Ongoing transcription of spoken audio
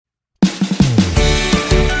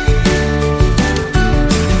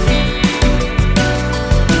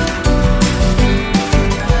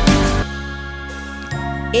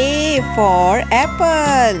for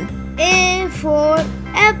apple. A for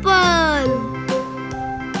apple.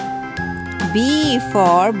 B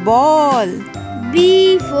for ball.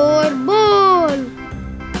 B for ball.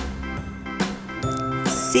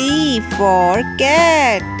 C for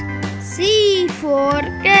cat. C for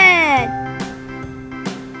cat.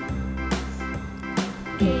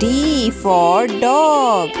 D for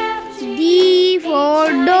dog. D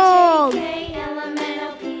for dog.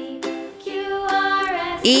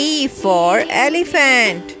 E for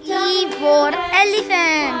elephant. E for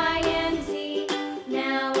elephant.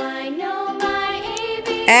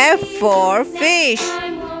 F for fish.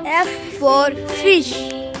 F for fish.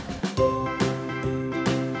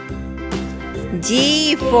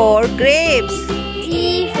 G for grapes.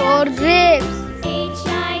 G for grapes.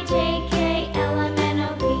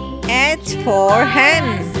 H for hen.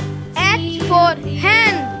 H for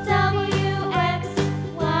hen.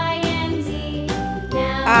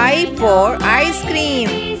 I for ice cream.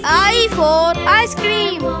 I for ice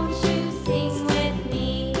cream.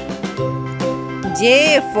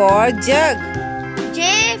 J for jug.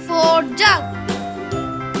 J for jug.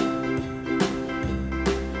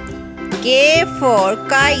 K for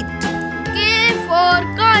kite. K for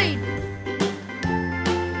kite.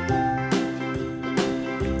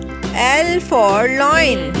 L for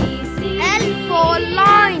loin. L for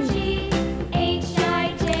loin.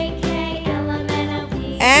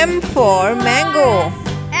 M for mango.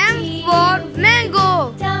 M for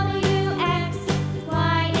mango.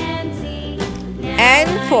 N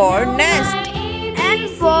for nest. N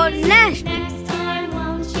for nest.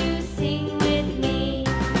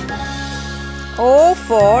 O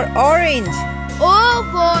for orange. O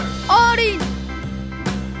for orange.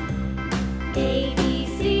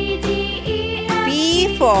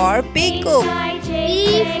 P for peacock.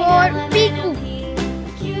 P for peacock.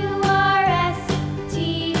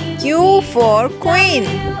 Q for queen.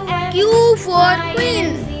 Q for queen.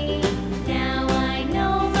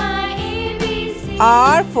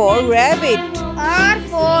 R for rabbit. R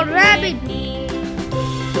for rabbit.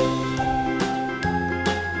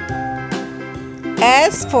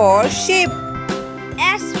 S for sheep.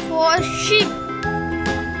 S for sheep.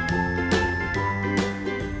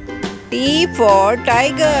 T for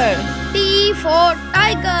tiger. T for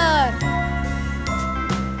tiger.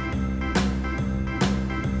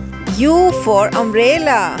 U for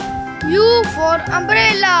umbrella. U for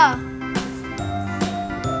umbrella.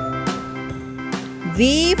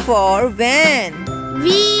 V for van.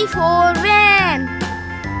 V for van.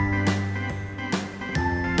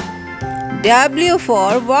 W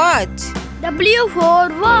for watch. W for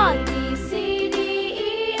watch.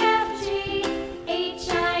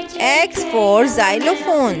 X for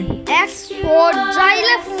xylophone. X for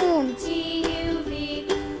xylophone.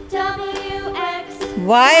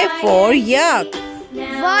 Y for yak.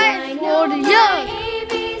 Y for yak.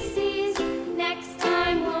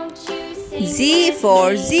 Z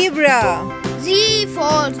for zebra. Z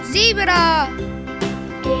for zebra.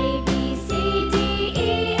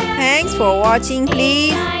 Thanks for watching.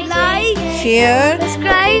 Please Like, share.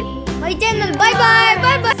 subscribe my channel. Bye bye.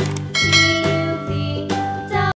 Bye bye.